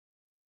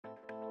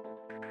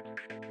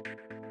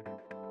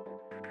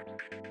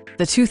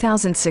the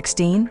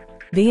 2016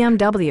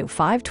 BMW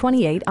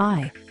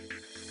 528i.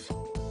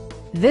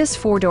 This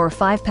four-door,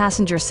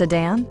 five-passenger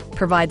sedan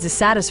provides a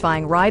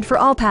satisfying ride for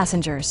all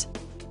passengers.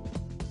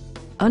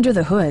 Under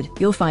the hood,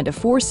 you'll find a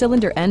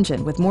four-cylinder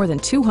engine with more than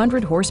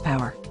 200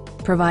 horsepower,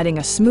 providing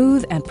a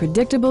smooth and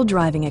predictable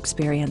driving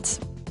experience.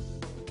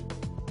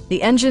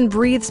 The engine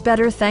breathes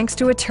better thanks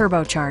to a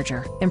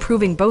turbocharger,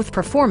 improving both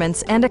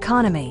performance and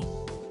economy.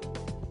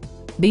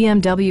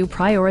 BMW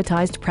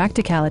prioritized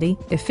practicality,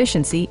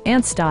 efficiency,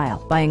 and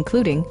style by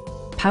including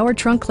power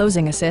trunk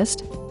closing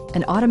assist,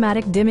 an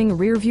automatic dimming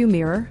rear-view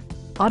mirror,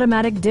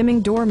 automatic dimming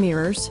door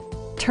mirrors,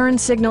 turn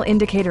signal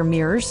indicator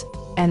mirrors,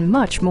 and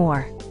much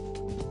more.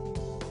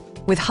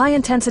 With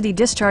high-intensity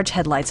discharge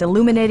headlights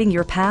illuminating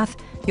your path,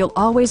 you'll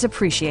always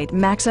appreciate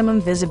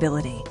maximum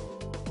visibility.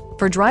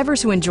 For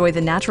drivers who enjoy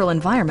the natural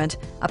environment,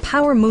 a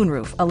power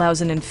moonroof allows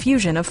an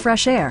infusion of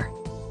fresh air.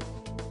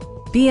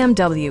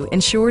 BMW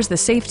ensures the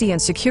safety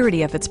and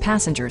security of its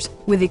passengers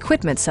with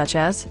equipment such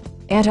as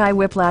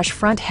anti-whiplash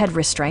front head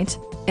restraint,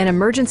 an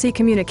emergency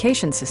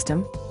communication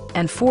system,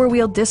 and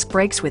four-wheel disc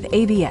brakes with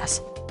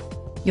ABS.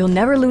 You'll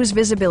never lose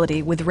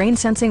visibility with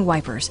rain-sensing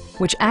wipers,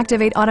 which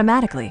activate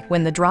automatically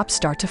when the drops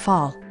start to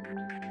fall.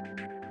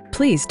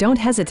 Please don't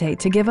hesitate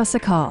to give us a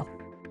call.